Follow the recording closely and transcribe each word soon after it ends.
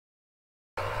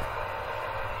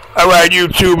Alright,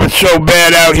 YouTube, it's so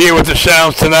bad out here with the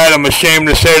sounds tonight, I'm ashamed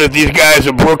to say that these guys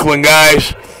are Brooklyn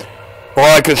guys. All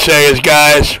I can say is,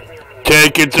 guys,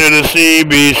 take it to the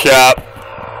CB shop.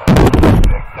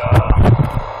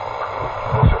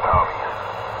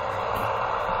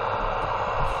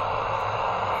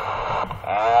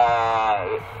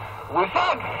 Was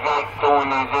that Vic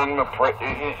doing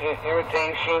his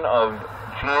imitation of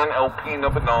Jan LP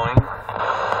number 9?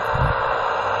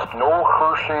 No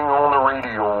cursing on the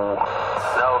radio.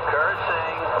 No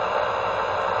cursing.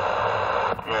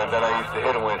 Yeah, that I used to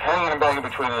hit him with, hanging and banging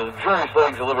between the luxurious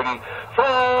legs of liberty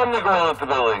from the girl at the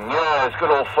building. Yes,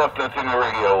 good old fuck nuts in the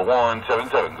radio.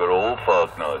 177, good old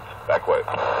fuck nuts. Back way.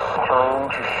 Time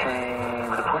to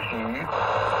shave the pussy.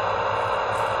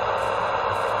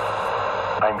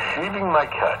 I'm shaving my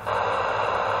cat.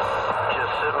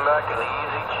 Just sitting back in the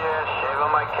easy chair, shaving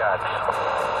my cats.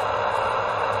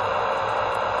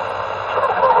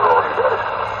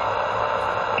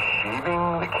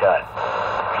 Shaving the cat.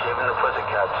 Shaving the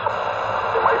pussycats.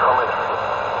 Am I coming?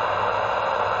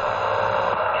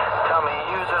 Tell me,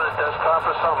 you using a desktop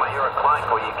or something? I hear a clank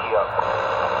or you key up.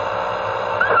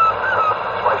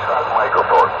 It's my stock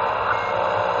microphone.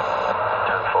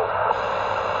 Turn full.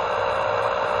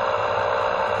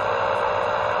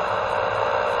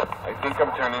 I think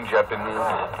I'm turning Japanese.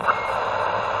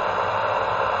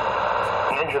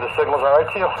 Ninja, the signal's alright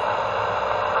to you?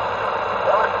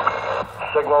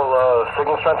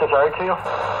 Signal strength is alright to you?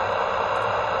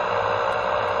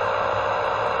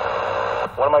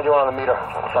 What am I doing on the meter?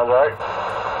 Sounds alright?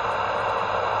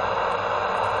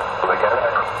 Again?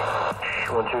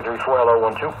 1, 2, 3, 4, hello,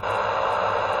 1, 2.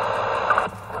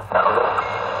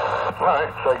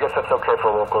 Alright, so I guess that's okay for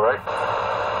a local, right?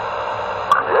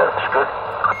 Yeah, it's good.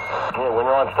 Yeah, when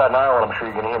you're on Staten Island, I'm sure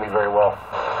you can hear me very well.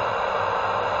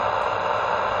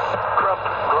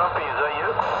 Grumpy, is that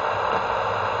you?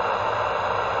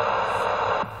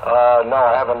 No,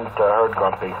 I haven't heard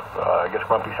Grumpy. I guess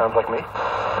Grumpy sounds like me.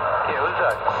 Yeah, who's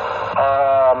that?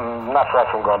 Not far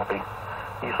from Grumpy.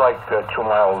 He's like 2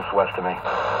 miles west of me.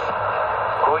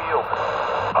 Who are you?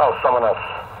 Oh, someone else.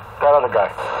 That other guy.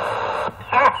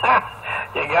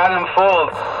 You got him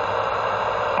fooled.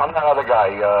 I'm that other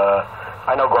guy.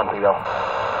 I know Grumpy, though.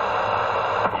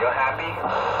 You're happy?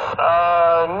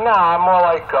 Nah, I'm more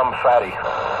like, Fatty.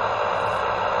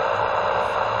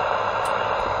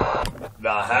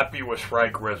 Nah, happy was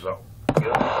Frank Rizzo.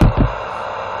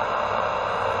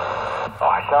 Oh,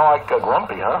 I sound like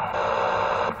Grumpy, huh?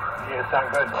 You sound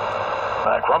good.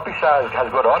 Grumpy has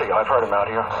good audio. I've heard him out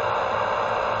here.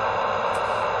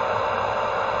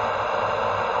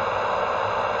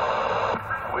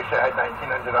 Wish I had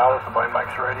 $1,900 to buy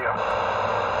Mike's radio.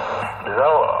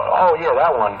 Oh, yeah,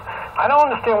 that one. I don't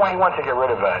understand why he wants to get rid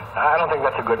of that. I don't think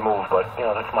that's a good move, but,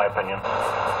 that's my opinion.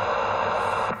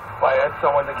 If I had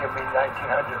someone to give me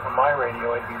 $1,900 for my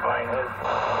radio, I'd be buying his.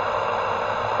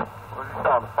 What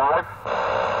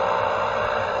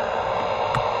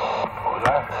was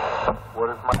that? What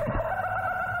is my...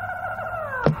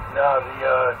 No,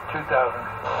 the 2000.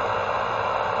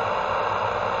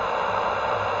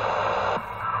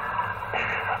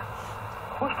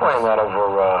 Who's playing that over,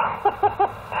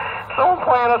 someone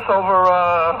playing us over,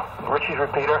 Richie's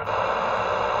repeater?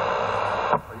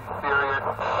 Are you serious?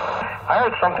 I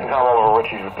heard something come over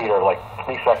Richie's repeater like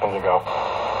 3 seconds ago.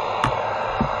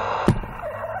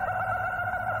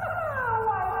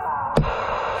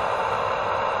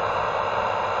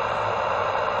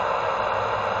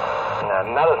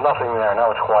 Now there's nothing there.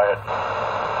 Now it's quiet.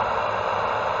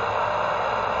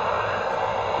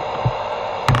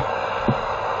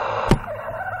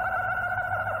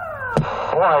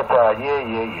 All right,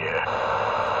 yeah.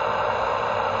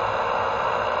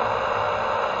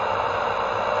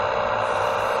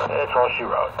 That's all she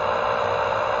wrote.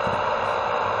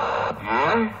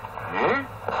 Yeah? Yeah.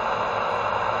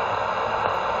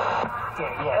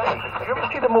 Hey, did you ever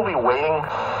see the movie Waiting?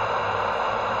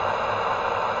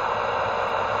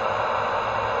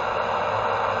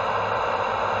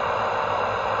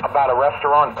 About a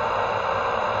restaurant.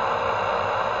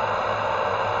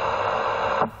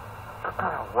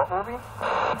 What movie?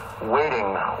 Waiting.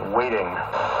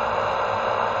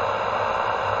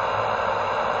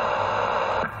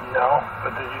 No,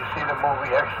 but did you see the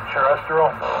movie Extraterrestrial?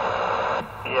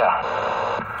 Yeah.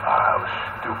 Ah, that was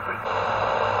stupid.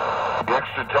 The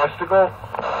extra testicle?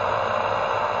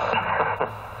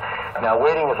 Now,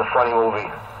 Waiting is a funny movie.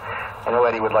 I know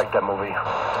Eddie would like that movie.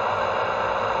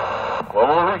 What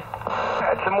movie?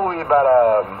 It's a movie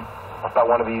about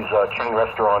one of these chain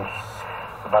restaurants,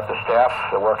 about the staff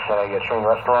that works in a chain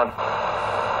restaurant.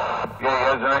 Yeah, he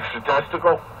has an extra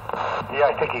testicle?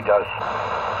 Yeah, I think he does.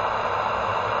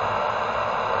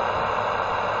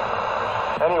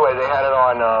 Anyway, they had it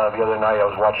on the other night. I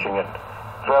was watching it.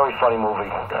 Very funny movie.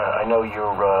 I know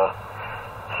you're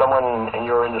someone in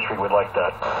your industry would like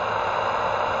that.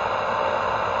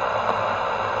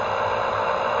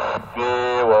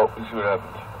 Yeah, well, we'll see what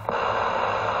happens.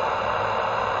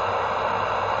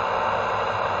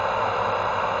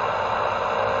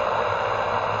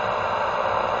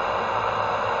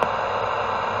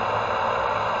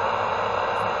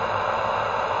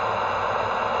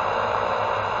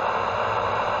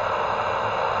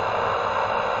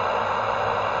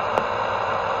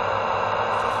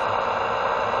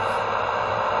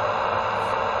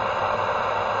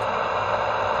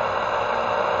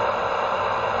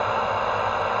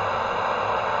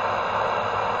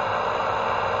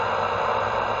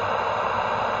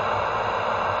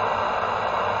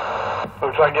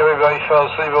 Looks like everybody fell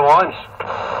asleep at once.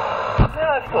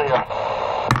 Yeah, I'm still here.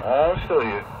 I'm still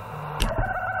here.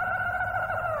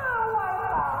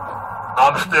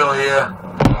 I'm still here.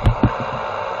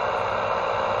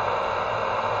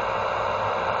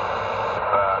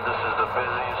 This is the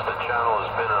busiest the channel has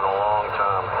been in a long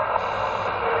time.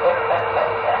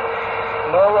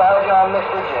 No ride on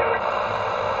Mr. Jim.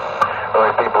 All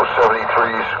right, people,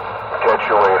 73s, catch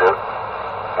you later.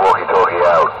 Walkie-talkie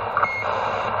out.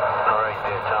 All right,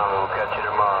 there, Tommy. We'll catch you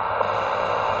tomorrow.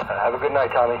 Have a good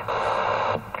night, Tommy.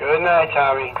 Good night,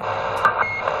 Tommy.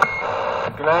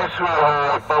 Good night,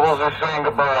 sweetheart. Bubbles is saying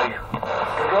goodbye.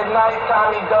 Good night,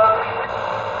 Tommy Duck.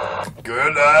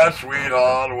 Good night,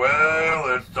 sweetheart.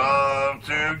 Well, it's time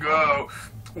to go.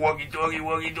 Walkie-talkie,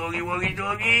 walkie-talkie,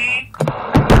 walkie-talkie. Good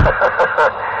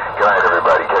night,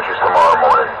 everybody. Catch us tomorrow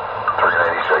morning.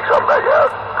 396, I'm back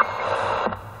out.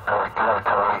 All right, good night,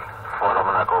 Tommy. Fort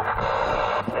Almanaco.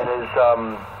 And as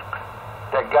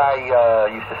that guy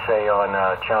used to say on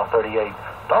Channel 38,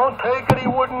 don't take any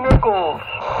wooden nickels.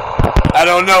 I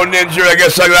don't know, Ninja. I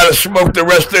guess I gotta smoke the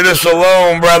rest of this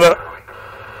alone, brother.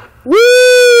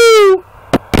 Woo!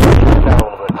 Down a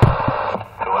little bit.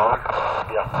 Too long?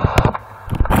 Yeah.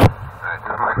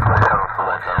 This might play out for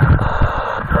my time.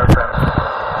 That's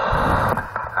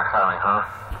how huh?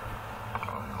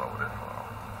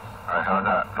 Alright, how's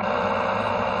that?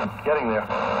 Getting there.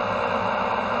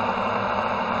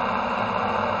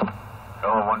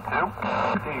 Hello, 1, 2.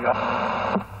 There you go.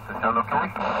 Does it sound okay?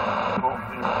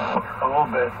 A little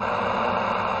bit.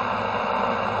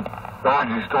 George,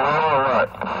 you still on or what?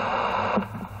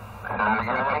 Sound it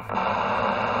again, Eddie?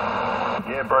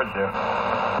 Yeah, Bird's there.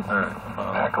 Alright.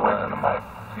 Back away from the mic.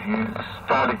 He's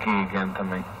staticky again to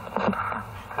me.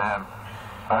 Sam,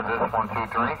 how's this? 1, 2,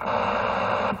 3?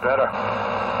 Better.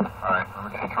 Alright, let me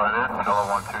just try this. Hello,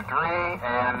 1, 2, 3,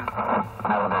 and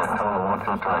now it is. Hello, 1,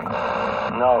 2,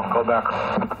 3. No, go back.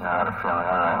 Yeah, I had a feeling.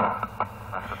 Alright.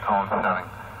 That's the tone setting.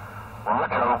 Well,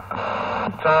 Joe.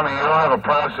 Tommy, you don't have a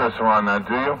processor on that,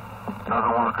 do you?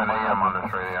 Doesn't work an AM on this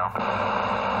radio.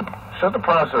 Shut the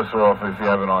processor off if you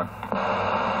have it on.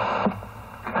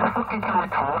 Is this looking too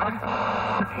retarded?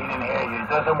 He didn't hear you. It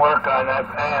doesn't work on that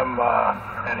AM,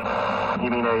 Eddie. You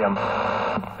mean AM?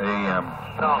 AM.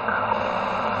 Stunk.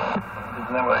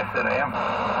 Isn't that what I said, AM?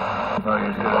 No,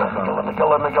 you see that's on.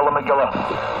 Megilla.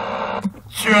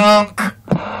 Junk.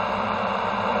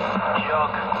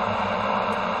 Junk.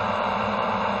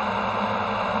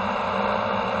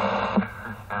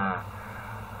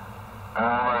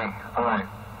 Alright.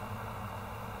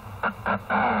 I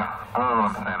don't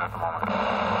understand at the moment.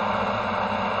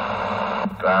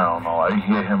 I don't know. I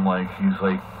hear him like he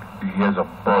has a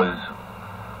buzz.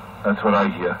 That's what I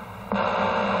hear.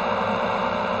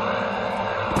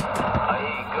 I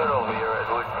hear you good over here,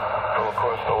 Edward. From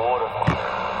across the water.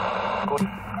 Good.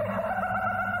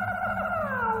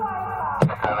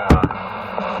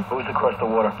 And, Who's across the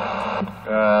water?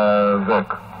 Vic.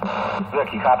 Vic,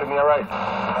 you copy me all right?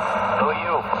 who are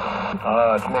you?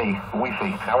 It's me,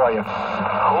 Wi-Fi. How are you?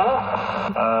 Who?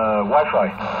 Wi-Fi.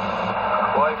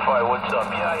 Wi-Fi, what's up?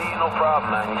 Yeah, I hear you, no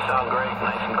problem, man. You sound great,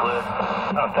 nice and clear.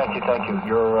 Oh, thank you.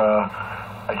 You're,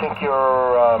 I think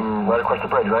you're, right across the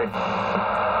bridge, right?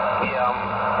 Yeah,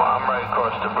 I'm right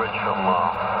across the bridge from,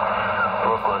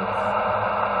 Brooklyn,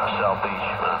 South Beach.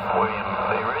 Where are you,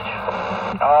 Bay Ridge?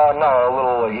 No, a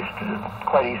little east,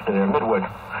 quite east of there, Midwood.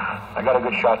 I got a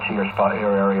good shot to your spot,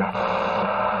 your area. 10-4.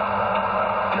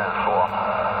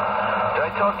 Did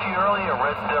I talk to you earlier,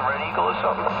 Red Eagle or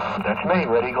something? That's me,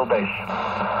 Red Eagle Base.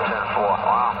 10-4,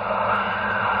 wow.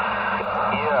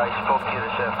 Yeah, I spoke to you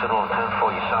this afternoon,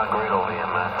 10-4. You sound great over here,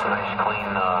 man. Nice clean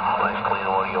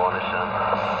audio on this end.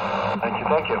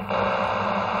 Thank you.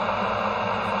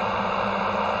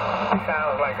 He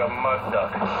sounds like a mud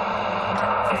duck.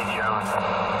 Hey, John.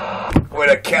 With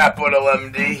a capital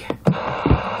MD.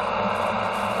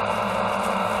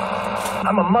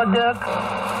 I'm a mud duck?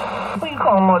 What you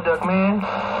call a mud duck, man?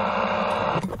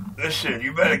 Listen,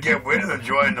 you better get with it and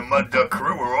join the Mud Duck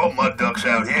crew. We're all mud ducks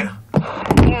out here.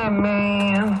 Yeah,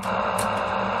 man.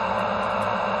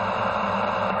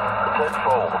 Set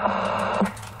full.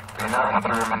 Be nice,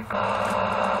 German.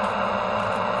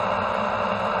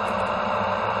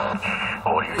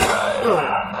 Audio drive.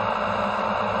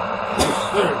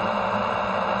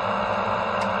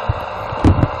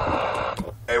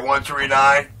 Hey,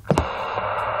 139.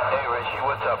 Hey, Richie,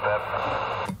 what's up, Pep?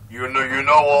 You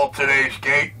know all today's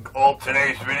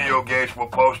video gates were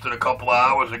posted a couple of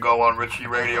hours ago on Richie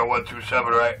Radio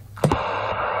 127, right?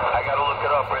 I gotta look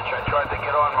it up, Rich. I tried to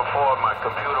get on before. My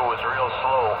computer was real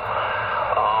slow.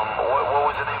 What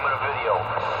was the name of the video?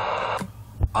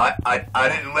 I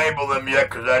didn't label them yet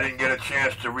because I didn't get a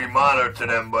chance to remonitor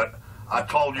them, but I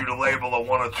told you to label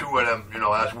one or two of them,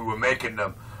 as we were making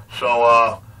them.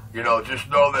 So, just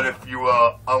know that if you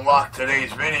unlock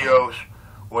today's videos,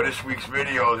 or this week's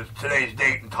videos, it's today's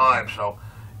date and time, so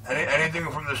anything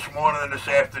from this morning and this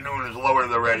afternoon is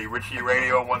loaded already. Richie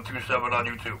Radio 127 on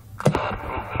YouTube.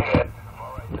 Yeah.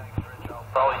 All right, thanks, Rich. I'll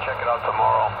probably check it out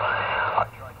tomorrow. I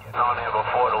tried getting on there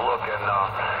before to look, and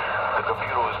the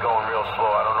computer was going real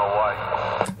slow. I don't know why.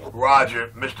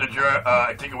 Roger.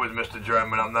 I think it was Mr.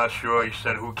 German. I'm not sure. He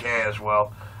said, who cares?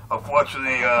 Well,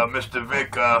 unfortunately, Mr.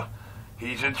 Vic,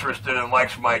 he's interested and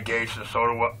likes my gates, and so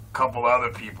do a couple other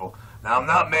people. Now, I'm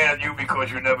not mad at you because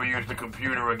you never use the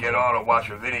computer or get on or watch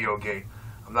a video gate.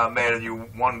 I'm not mad at you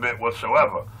one bit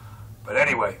whatsoever. But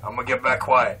anyway, I'm going to get back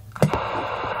quiet. Yes,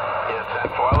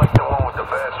 and I like the one with the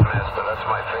Bassmaster. That's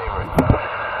my favorite.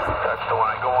 That's the one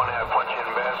I go on there, punch in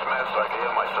Bassmaster, I can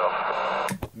hear myself.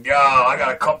 Yeah, I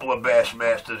got a couple of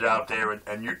Bassmasters out there,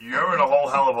 and you're in a whole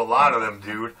hell of a lot of them,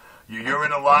 dude. You're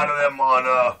in a lot of them on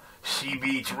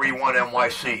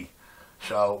CB31NYC.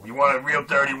 So, you want a real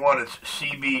 31, it's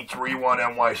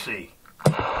CB31NYC.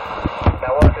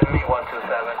 That wasn't me,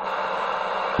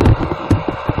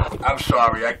 127. I'm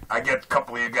sorry, I get a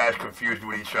couple of you guys confused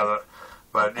with each other.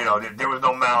 But, there was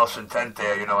no malice intent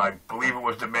there. I believe it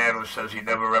was the man who says he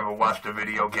never ever watched a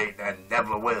video gate and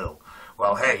never will.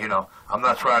 Well, hey, I'm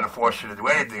not trying to force you to do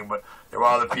anything, but there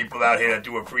are other people out here that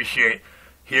do appreciate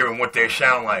hearing what they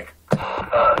sound like.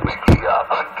 Ricky,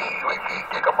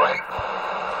 take a break.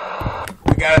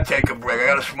 I gotta take a break. I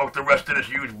gotta smoke the rest of this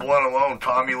huge blunt alone.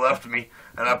 Tommy left me,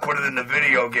 and I put it in the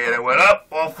video gate. I went up,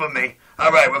 all for me. All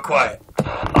right, we're quiet.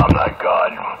 I'm not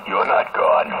God. You're not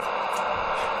God.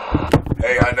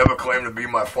 Hey, I never claimed to be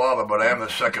my father, but I am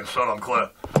his second son. I'm clear.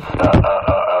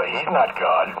 He's not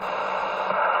God.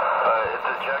 It's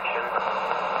ejection.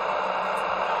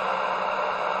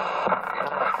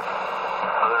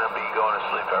 I'm gonna be going to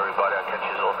sleep, everybody. I'll catch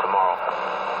you all tomorrow.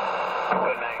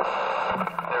 Good night.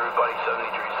 Everybody,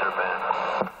 73s to the band.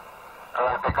 All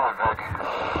right, take a look, Vic.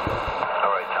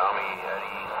 All right, Tommy,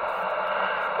 Eddie,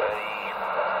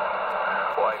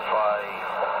 Wi-Fi,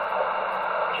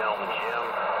 Gentleman Jim,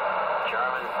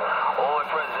 German, all my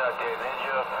friends out there,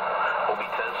 Ninja, will be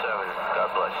 10-7. God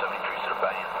bless, 73s to the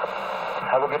band.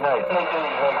 Have a good night.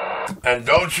 And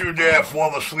don't you dare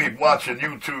fall asleep watching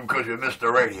YouTube because you missed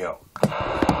the radio.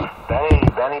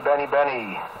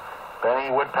 Benny.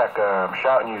 Benny Woodpecker, I'm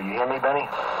shouting you. You hear me, Benny?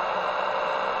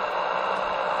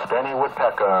 Benny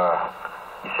Woodpecker.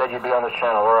 You said you'd be on the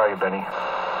channel. Where are you, Benny?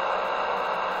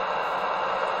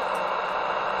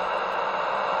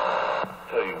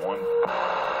 Tell you one.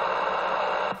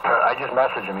 I just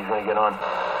messaged him. He's going to get on.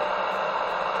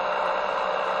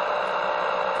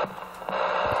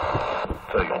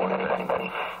 Tell you one Benny.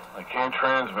 thing. I can't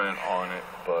transmit on it,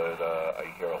 but I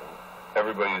hear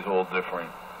everybody's all different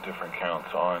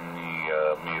counts on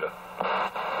the meter.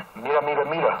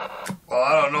 Meter. Well,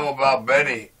 I don't know about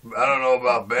Benny, but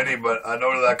I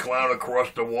know that clown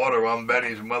across the water. I'm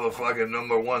Benny's motherfucking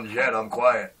 #1 jet. I'm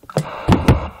quiet.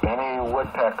 Benny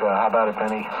Woodpecker. How about it,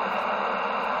 Benny?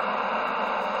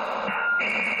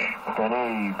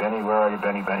 Benny, where are you,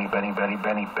 Benny?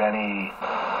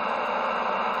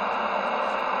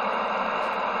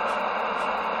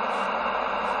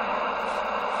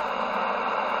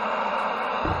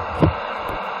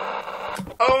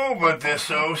 Oh, but they're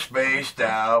so spaced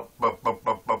out.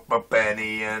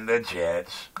 Benny and the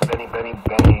Jets. Benny.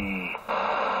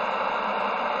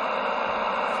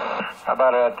 How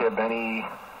about it out there, Benny?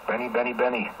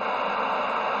 Benny.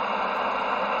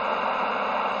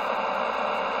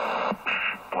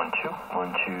 1, 2,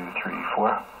 1, 2, 3,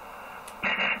 4.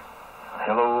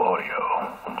 Hello, audio.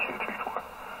 1, 2, 3, 4.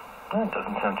 That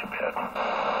doesn't sound too bad.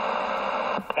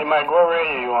 Hey, Mike, what radio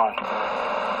are you on?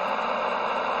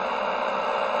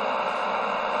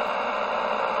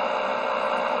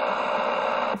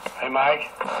 Hey,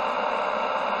 Mike.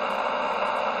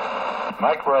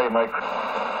 Mike, where are you, Mike?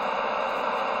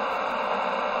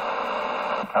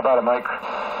 How about it, Mike?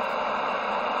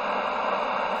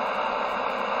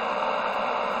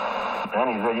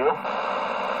 Benny, is that you?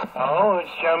 Oh, it's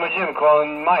Gentleman Jim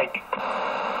calling Mike.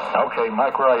 Okay,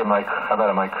 Mike, where are you, Mike? How about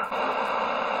it, Mike?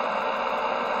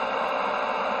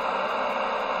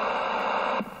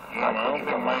 I don't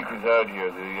think Mike is out here.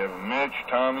 You have Mitch,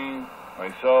 Tommy,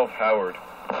 myself, Howard.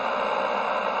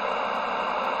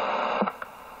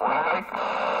 What?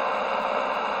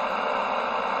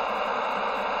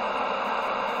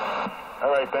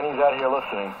 All right, Benny's out here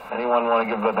listening. Anyone want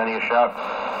to give Benny a shout?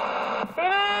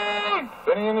 Benny!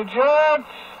 Benny and the Jets!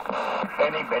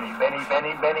 Benny.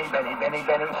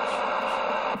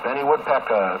 Benny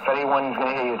Woodpecker. If anyone's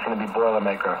going to hear you, it's going to be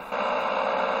Boilermaker.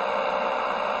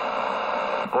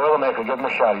 Boilermaker, give him a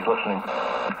shout. He's listening.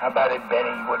 How about it,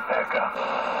 Benny Woodpecker?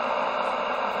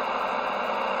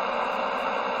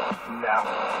 No.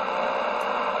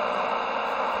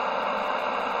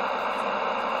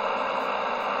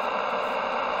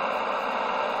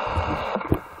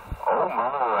 Oh,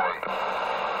 my.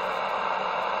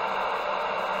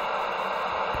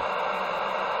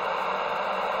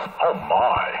 Oh,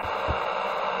 my.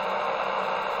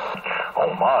 Oh,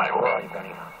 my. Where are you,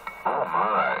 Benny? Oh,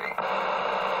 my.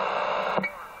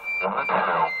 What the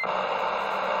hell?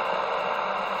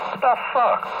 What the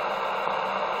fuck?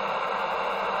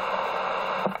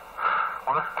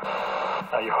 What?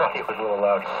 Oh, you're right. It was a little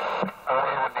loud. I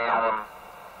had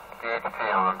the HT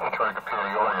on to try to compare the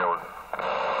audio.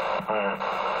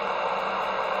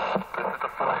 This is the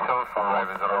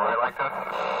 47.5. Is it alright like this?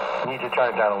 You need to turn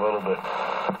it down a little bit.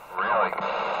 Really?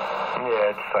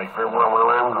 Yeah, it's like we're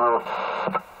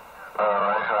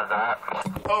Alright, how's that?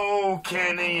 Oh,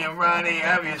 Kenny and Ronnie,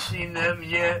 have you seen them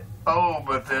yet? Oh,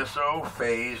 but they're so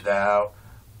phased out.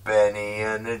 Benny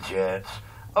and the Jets.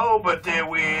 Oh, but they're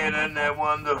weird and they're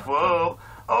wonderful.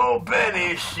 Oh,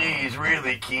 Benny, she's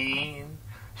really keen.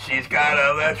 She's got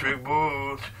electric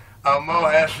boots, a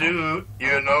mohair suit.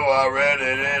 You know I read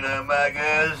it in a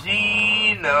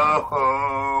magazine.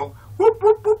 Oh, whoop,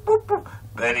 whoop, whoop, whoop, whoop.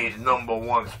 Benny's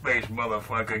 #1 space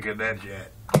motherfucker cadet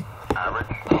jet.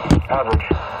 Average? average.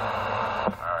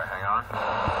 Alright, hang on.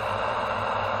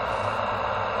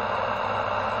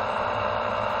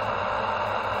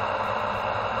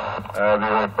 I'll be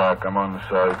right back. I'm on the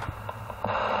side.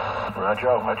 Roger.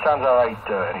 That sounds all right,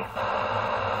 Eddie.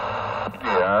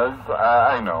 Yeah,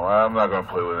 I know. I'm not going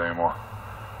to play with it anymore.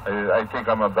 I think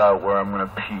I'm about where I'm going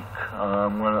to peak.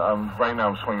 Right now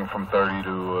I'm swinging from 30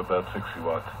 to about 60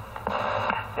 watts.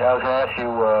 Yeah, I was going to ask you,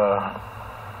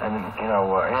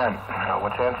 Ann,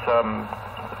 what's Ann's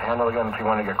handle again if you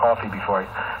want to get coffee before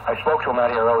I spoke to him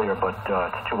out here earlier, but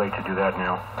it's too late to do that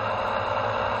now.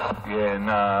 Yeah,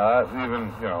 nah,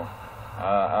 even,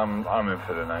 I'm in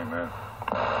for the night, man.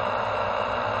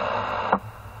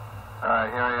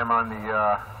 Alright, here I am on the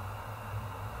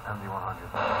MD-100.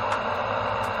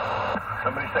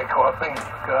 Somebody say coffee?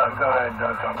 Go ahead,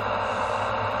 Tom.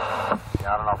 Yeah,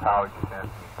 I don't know if Howard just answered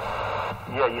me.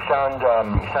 Yeah, you sound all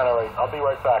right. I'll be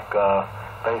right back.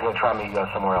 Benny's going to try me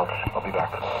somewhere else. I'll be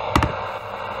back.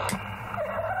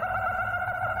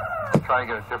 Try and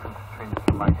get a difference between the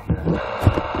two mics here.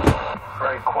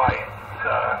 Very quiet.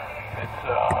 It's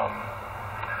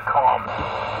calm.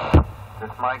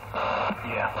 This mic?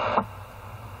 Yeah.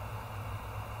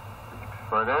 Did you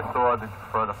prefer this or did you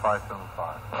prefer the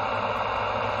 575?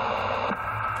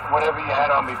 Whatever you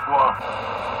had on before.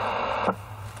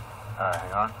 Alright,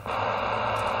 hang on.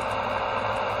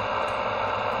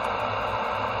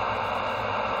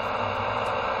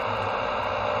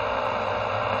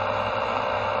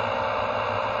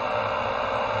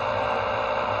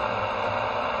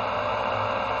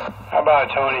 How about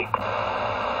it, Tony?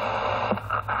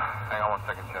 Hang on 1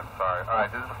 second, Jim. Sorry.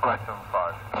 Alright, this is the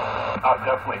 575. Oh,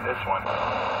 definitely this one.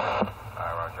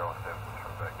 Alright, Roger, I'll save this for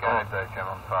a bit. Go ahead, Jim.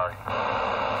 I'm sorry.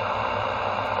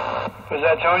 Was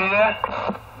that Tony there?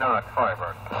 No, that's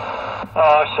Firebird.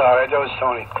 Oh, I'm sorry. That was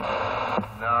Tony.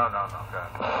 No, go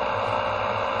ahead.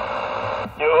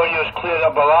 Your audio's cleared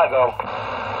up a lot, though.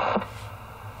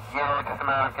 Yeah, it's just a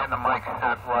matter of getting the mic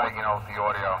set right, the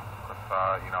audio.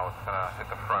 Because, it's going to hit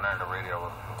the front end of the radio a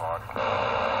little too hard.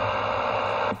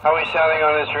 How are we sounding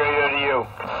on this radio to you?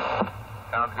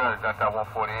 Sounds good. Is that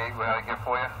 148 we had to get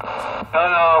for you?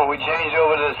 No, we changed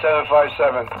over to the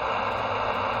 757.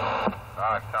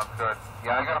 Alright, sounds good.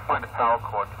 Yeah, I got to find the power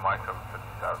cord to my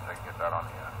 757 so I can get that on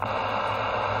the air.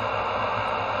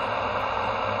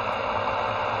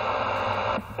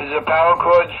 Is the power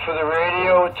cord for the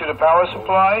radio to the power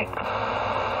supply?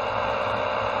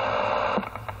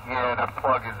 Yeah, Yeah, that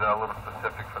plug is a little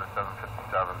specific for the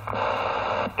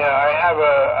 757. Yeah, I have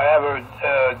a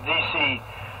DC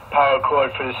power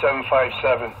cord for the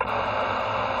 757.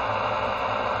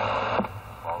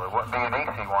 Well, there wouldn't be an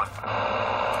AC one.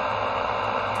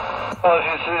 Well,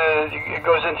 it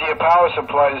goes into your power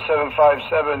supply, the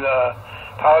 757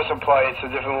 power supply. It's a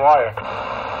different wire.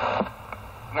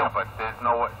 Yeah, but there's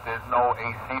no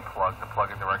AC plug to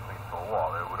plug it directly into a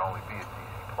wall. There would only be a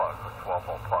DC plug, a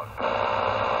 12-volt plug.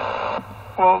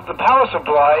 Well, the power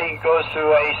supply goes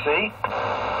to AC.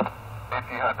 If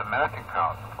you had the matching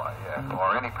power supply, yeah,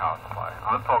 or any power supply.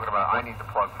 I'm talking about I need the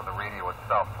plug for the radio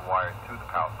itself to wire to the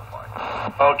power supply.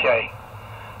 Okay.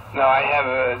 No, I have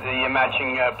the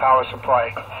matching power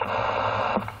supply.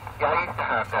 Yeah, I used to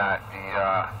have that. The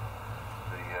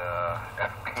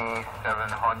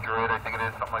FP700, I think it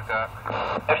is, something like that.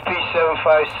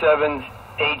 FP757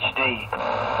 HD.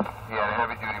 Yeah, the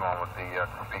heavy-duty one with the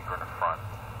speaker in the front.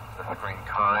 The screen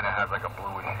kind of has like a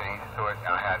bluish haze to it,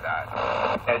 and I had that.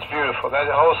 It's beautiful. That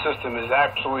whole system is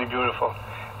absolutely beautiful,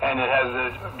 and it has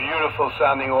a beautiful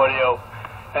sounding audio.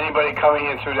 Anybody coming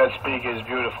in through that speaker is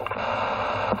beautiful.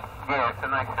 Yeah, it's a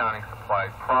nice sounding supply.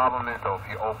 Problem is, though, if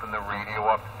you open the radio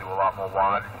up to do a lot more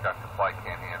wattage, that supply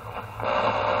can't handle it.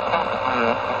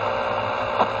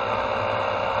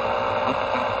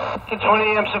 It's a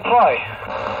 20 amp supply.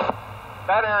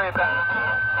 That area back,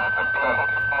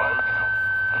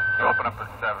 you open up a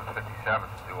 757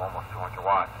 to do almost 200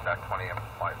 watts, that 20 amp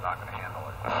supply is not going to handle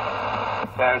it.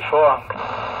 Band 4.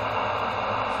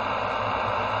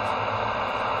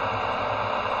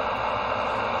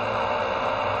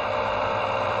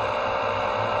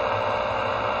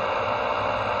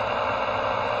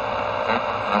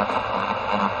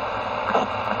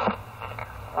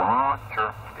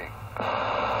 Roger.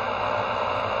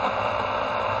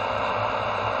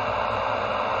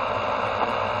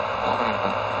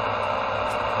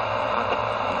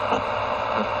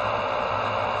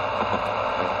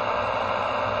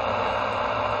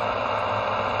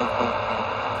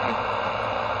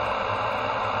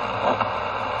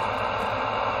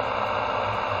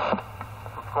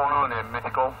 What's going on there,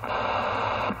 Mitchell?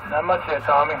 Not much there,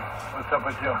 Tommy. What's up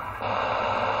with you?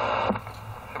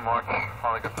 Too much.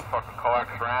 Finally got the fucking coax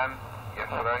ran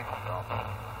yesterday, so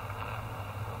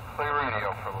play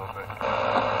radio for a little bit.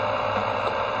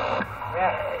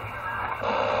 Yay.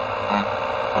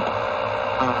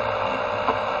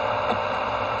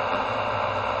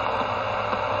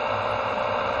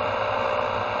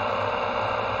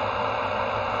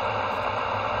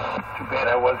 Too bad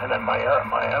I wasn't at my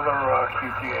other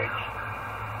QTH.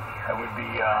 I would be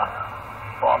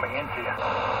bombing into you.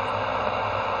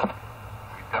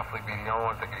 We'd definitely be the only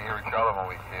ones that can hear each other when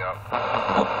we see up.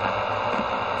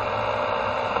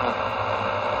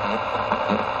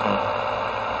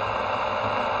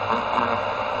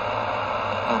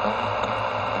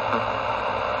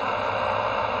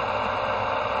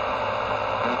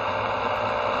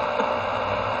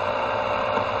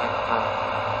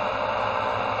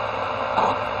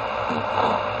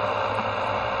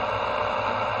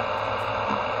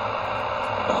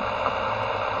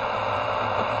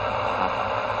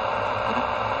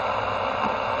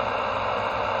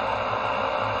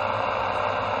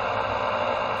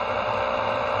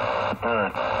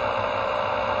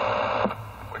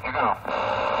 Where'd you go?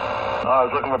 I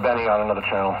was looking for Benny on another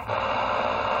channel.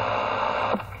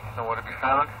 Nowhere to be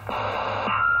found?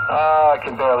 I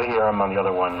can barely hear him on the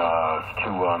other one.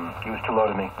 He was too low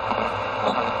to me.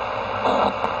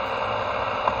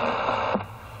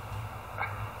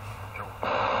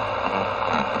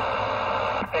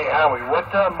 Hey, Howie, what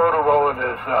Motorola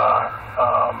does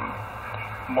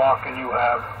Mark and you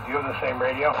have? Do you have the same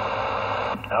radio?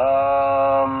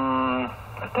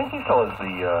 I think he still has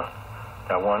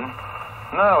that one.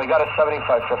 No, he got a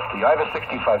 7550. I have a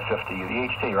 6550, the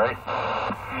HT, right?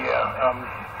 Yeah,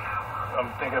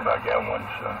 I'm thinking about getting one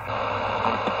soon.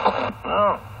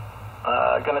 No.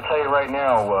 I'm going to tell you right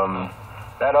now,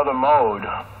 that other mode,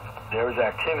 there is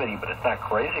activity, but it's not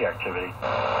crazy activity.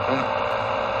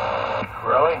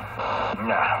 Really?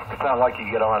 Nah, it's not like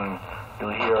you get on,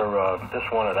 you'll hear this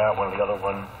one or that one or the other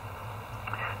one.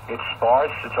 It's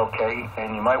sparse, it's okay,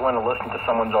 and you might want to listen to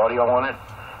someone's audio on it,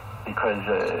 because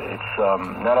it's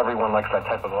not everyone likes that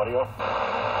type of audio.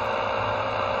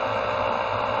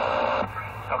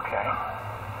 Okay.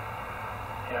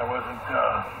 Yeah, I wasn't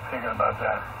thinking about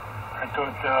that. I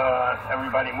thought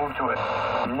everybody moved to it.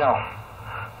 No.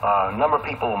 A number of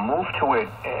people move to it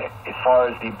as far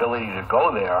as the ability to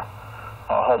go there.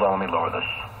 Hold on, let me lower this.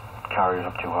 Carrier's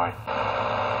up too high.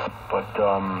 But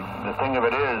the thing of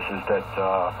it is that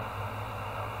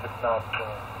it's not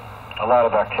a lot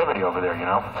of activity over there, you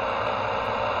know.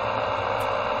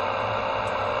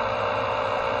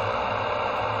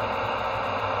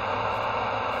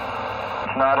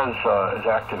 It's not as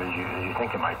active as you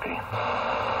think it might be.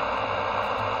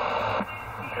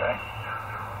 Okay.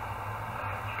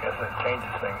 Guess that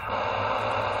changes things.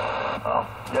 Well,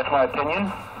 that's my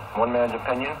opinion, one man's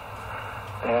opinion,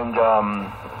 and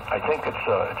I think it's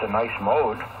a nice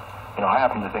mode. You know, I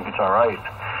happen to think it's all right,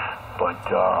 but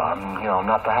you know, I'm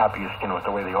not the happiest, you know, with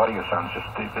the way the audio sounds. Just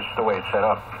this is the way it's set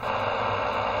up.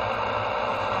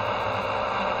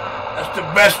 That's the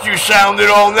best you sounded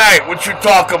all night. What you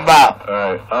talking about? All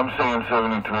right, I'm saying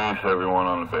 73 to everyone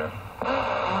on the band.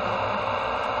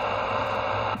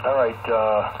 All right,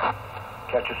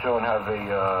 catch you soon. Have a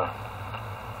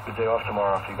good day off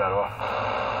tomorrow if you got off.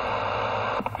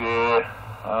 Yeah,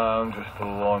 I'm just a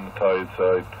little on the tired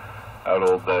side, out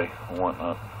all day and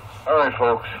whatnot. All right,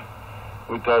 folks,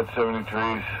 with that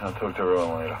 73s, I'll talk to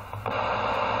everyone later.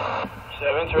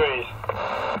 73s.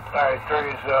 All right,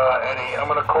 3s, Eddie. I'm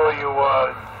going to call you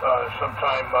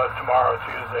sometime tomorrow,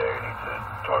 Tuesday. I need to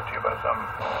talk to you about something.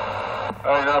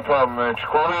 All right, no problem, Mitch.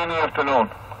 Call me in the afternoon. All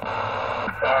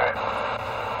right.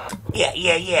 Yeah.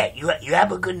 You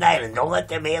have a good night, and don't let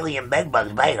them alien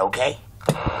bedbugs bite, okay?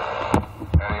 Eddie,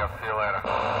 I'll see you later.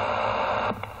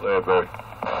 Later, buddy.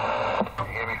 You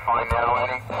hear me fine now,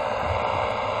 Eddie?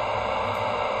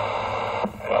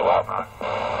 Well,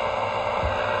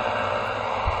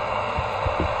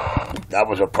 That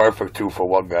was a perfect 2 for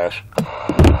 1, guys.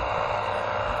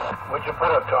 What'd you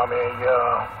put up, Tommy?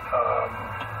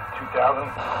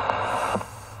 2,000?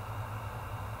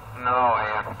 No,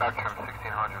 a Spectrum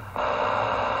 1600.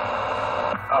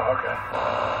 Oh, okay.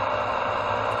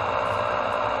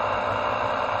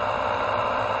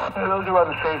 Yeah, those are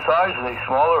about the same size. Are they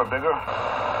smaller or bigger?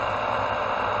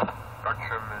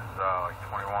 Spectrum is like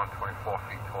 21, 24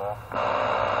 feet tall.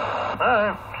 All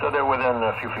right, so they're within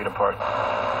a few feet apart.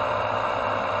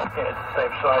 Yeah, it's the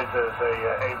same size as a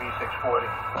AV640.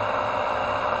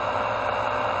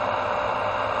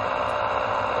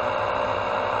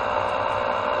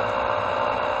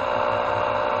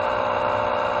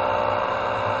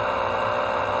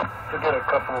 To get a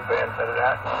couple of bands out of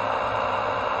that.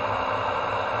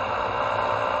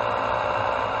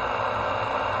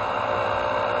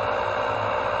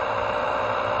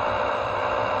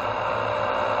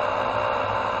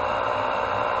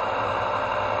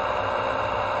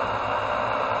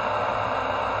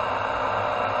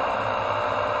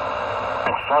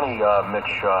 Funny,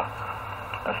 Mitch,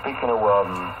 speaking of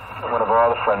one of our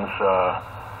other friends,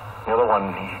 the other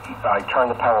one, I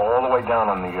turned the power all the way down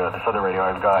on this other radio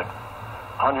I've got.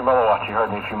 100 milliwatts, he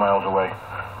heard me a few miles away,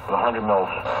 with 100 mils.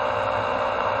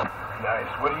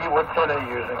 Nice. What set are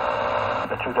you using?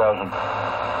 The 2000.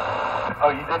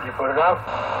 Oh, you did? You put it out?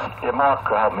 Yeah, Mark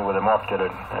helped me with it. Mark did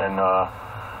it, and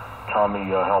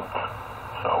Tommy helped.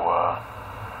 So,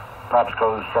 props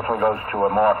definitely goes to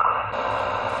Mark.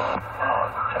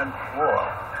 Oh,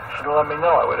 10-4. Should have let me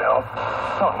know. I would help.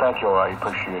 Oh, thank you. I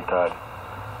appreciate that.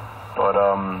 But,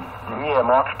 yeah,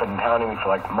 Mark's been hounding me for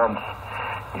like months.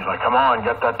 He's like, come on,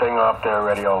 get that thing up there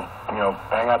ready. I'll, you know,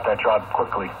 bang out that job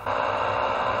quickly.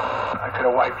 I could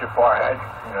have wiped your forehead,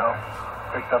 you know,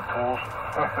 picked up tools.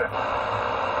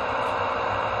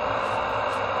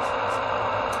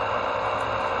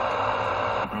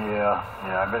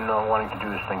 Yeah, I've been wanting to do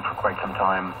this thing for quite some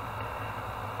time.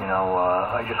 You know,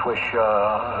 I just wish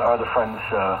our other friends,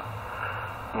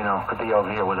 you know, could be over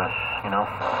here with us, you know.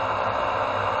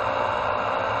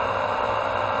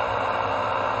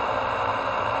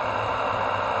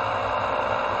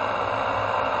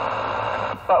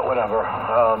 But whatever.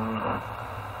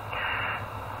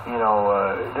 You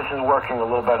know, this is working a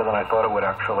little better than I thought it would,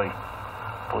 actually.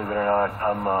 Believe it or not,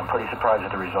 I'm pretty surprised at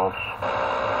the results.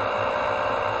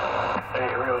 Hey,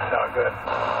 you really sound good.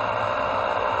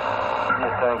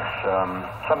 Yeah, thanks.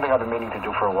 Something I've been meaning to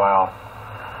do for a while.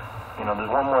 You know, there's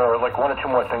one or two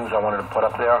more things I wanted to put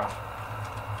up there.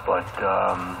 But,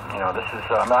 you know, this is,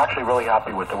 I'm actually really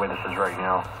happy with the way this is right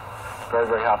now. Very,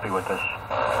 very happy with this.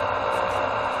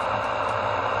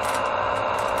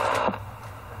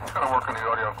 It's going to work on the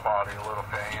audio quality a little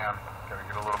for AM. Got to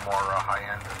get a little more high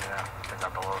end in there. Pick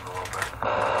up the load a little bit.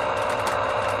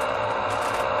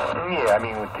 Yeah, I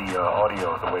mean, with the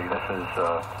audio, the way this is,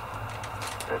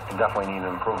 it can definitely need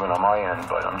an improvement on my end,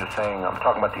 but I'm just saying, I'm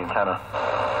talking about the antenna.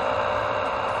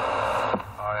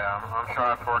 Oh, yeah. I'm sure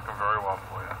that's working very well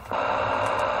for you.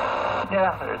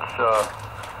 Yeah,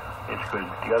 it's good.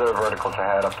 The other verticals I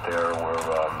had up there were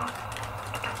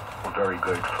very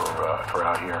good for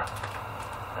out here.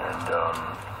 And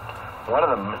One of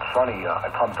them, it's funny, I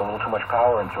pumped a little too much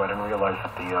power into it. I didn't realize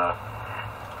that the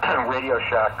Radio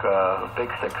Shack Big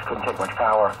Sticks couldn't take much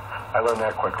power. I learned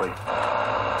that quickly.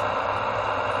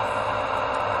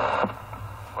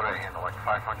 What do they handle, like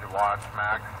 500 watts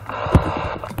max?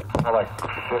 More like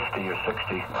 50 or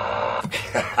 60.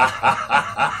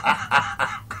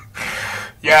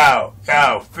 Yo,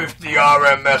 50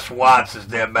 RMS watts is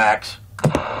their max.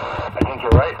 I think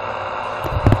you're right.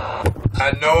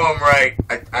 I know I'm right.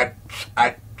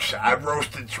 I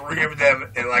roasted 3 of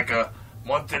them in like a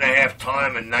month and a half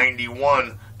time in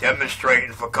 '91,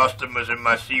 demonstrating for customers in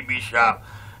my CB shop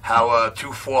how 2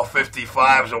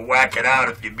 455s will whack it out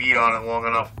if you beat on it long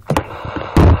enough.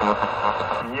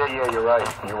 Yeah, you're right.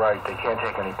 You're right. They can't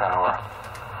take any power.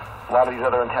 A lot of these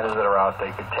other antennas that are out,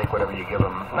 they could take whatever you give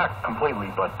them. Not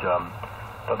completely, but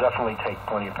they'll definitely take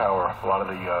plenty of power. A lot of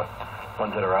the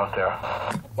ones that are out there.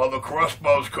 Well, the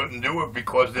Crossbows couldn't do it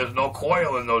because there's no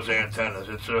coil in those antennas.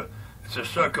 It's a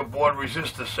circuit board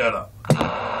resistor setup.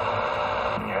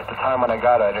 Yeah, at the time when I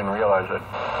got it, I didn't realize it.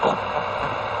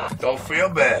 Don't feel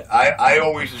bad. I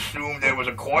always assumed there was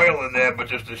a coil in there, but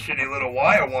just a shitty little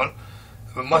wire one.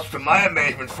 But much to my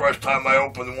amazement, first time I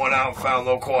opened one out and found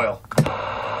no coil.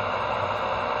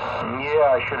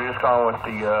 Yeah, I should have just gone with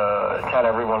the antenna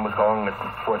everyone was going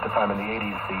for at the time in the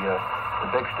 80s, the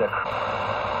big stick.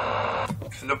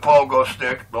 And the pogo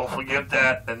stick, don't forget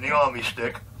that, and the army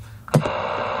stick.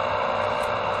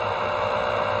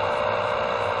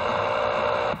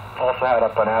 Also had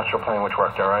up an Astroplane, which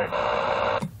worked all right.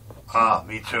 Ah,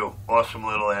 me too. Awesome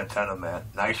little antenna, man.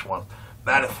 Nice one.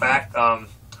 Matter of fact,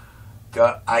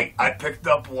 I picked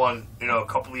up one, a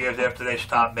couple of years after they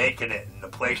stopped making it, and the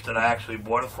place that I actually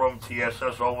bought it from,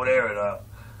 TSS over there at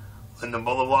Linden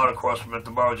Boulevard across from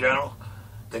the Borough General.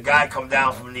 The guy come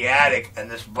down from the attic, and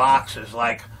this box is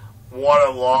like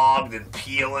waterlogged and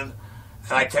peeling.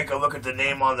 And I take a look at the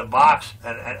name on the box,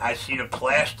 and I see the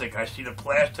plastic.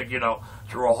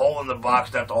 Through a hole in the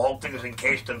box that the whole thing is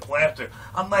encased in plastic.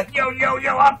 I'm like, yo,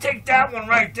 I'll take that one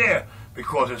right there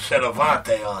because it said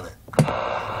Avante on it.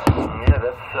 Yeah,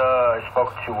 that's, I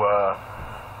spoke to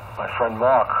my friend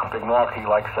Mark, Big Mark. He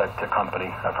likes that company.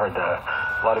 I've heard a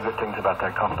lot of good things about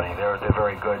that company. They're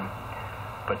very good.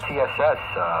 But TSS,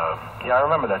 yeah, I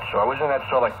remember that store. I was in that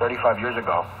store like 35 years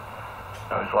ago.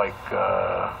 I was like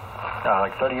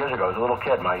 30 years ago. I was a little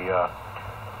kid.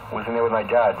 Was in there with my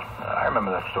dad. I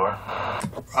remember that store.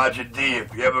 Roger D,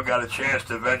 if you ever got a chance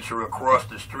to venture across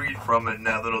the street from it in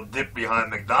that little dip behind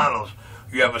McDonald's,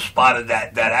 you ever spotted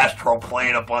that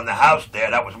Astroplane up on the house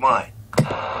there? That was mine.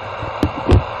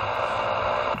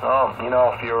 Oh,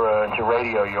 if you're into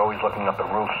radio, you're always looking up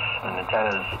at roofs and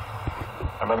antennas.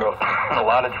 I remember a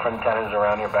lot of different antennas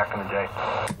around here back in the day.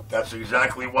 That's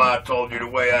exactly why I told you the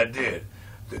way I did.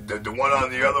 The one on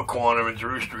the other corner in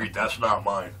Drew Street, that's not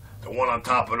mine. The one on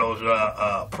top of those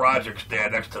projects there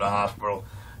next to the hospital,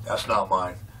 that's not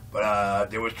mine.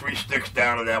 But there was 3 sticks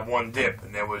down in that one dip,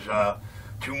 and there was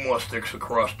 2 more sticks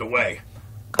across the way.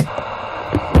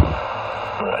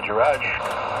 Roger, Raj.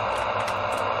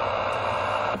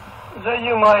 Is that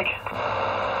you, Mike?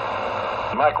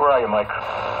 Mike, where are you, Mike?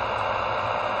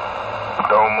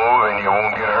 Don't move and you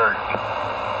won't get hurt.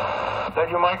 Is that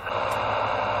you, Mike?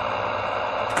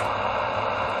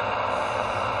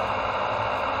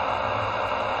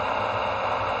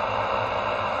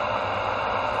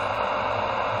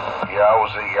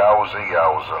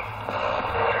 Yowza.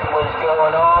 What's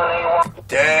going on, A1?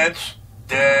 Dance.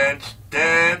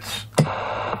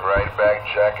 Right back,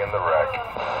 checking the wreck.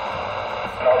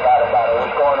 No doubt about it.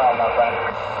 What's going on, my friend?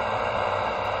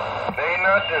 Ain't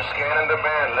nothing, scanning the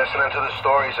band, listening to the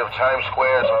stories of Times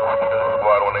Square's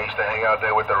Boulevard when they used to hang out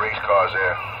there with the race cars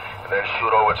there, and then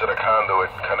shoot over to the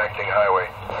conduit connecting highway.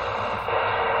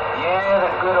 Yeah,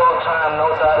 the good old time,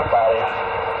 no doubt about it.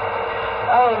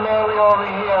 Hey, man, we over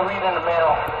here reading the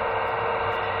mail.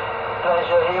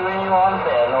 Pleasure hearing you on the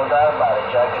bed, no doubt about it.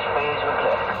 Jack is pleased with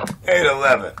Cliff.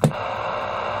 811.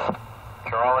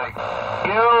 Charlie,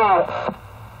 You!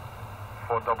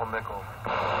 4 double nickels.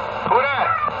 Who that?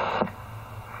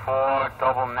 4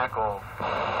 double nickels.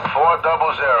 400.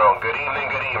 Good evening.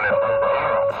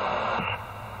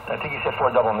 I think you said 4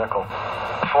 double nickel.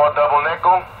 4 double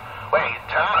nickel? Wait,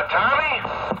 Tommy?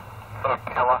 Little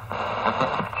killer.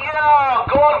 Yeah,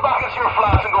 go on back into your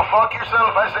flats and go fuck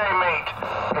yourself, I say, mate.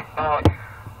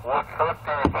 What's up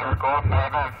there, jerk off,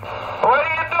 baby? What are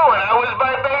you doing? I was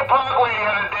by Bay Parkway the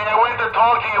other day. I went to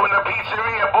talk to you in the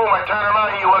pizzeria. Boom, I turned around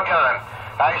and you were gone.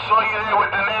 I saw you there with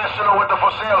the National with the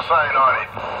for sale sign on it.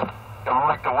 Don't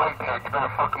like the white pick. You better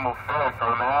fucking move fast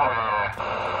or I'm out of here.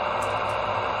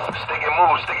 Stick and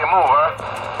move,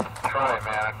 huh? Try,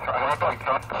 man.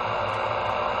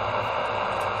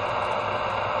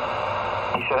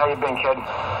 He said, how you been, kid?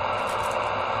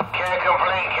 Can't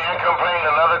complain.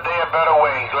 Another day, a better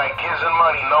way. Like kids and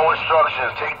money, no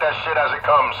instructions. Take that shit as it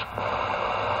comes.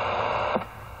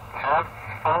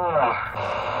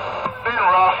 Been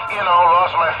rough, you know,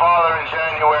 lost my father in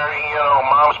January, you know,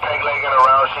 mom's peg-legging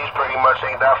around, she's pretty much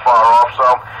ain't that far off, so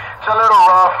it's a little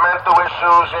rough, mental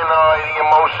issues, you know, the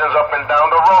emotions up and down,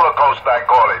 the roller coaster, I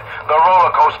call it, the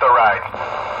roller coaster ride.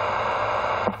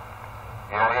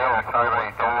 Yeah, talking about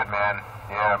your dad, man.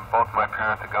 Yeah, both my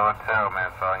parents are gone too,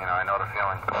 man, so, you know, I know the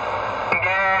feeling.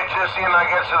 Yeah, just, you know, I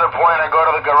get to the point, I go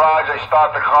to the garage, I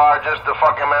start the car, just the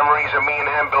fucking memories of me and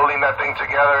him building that thing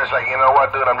together. It's like, you know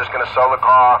what, dude, I'm just gonna sell the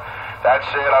car. That's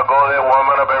it, I'll go there, warm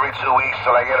it up every 2 weeks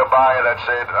till I get a buyer, that's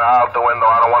it, out the window,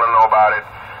 I don't want to know about it.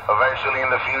 Eventually in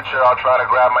the future, I'll try to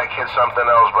grab my kids something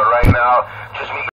else, but right now, just me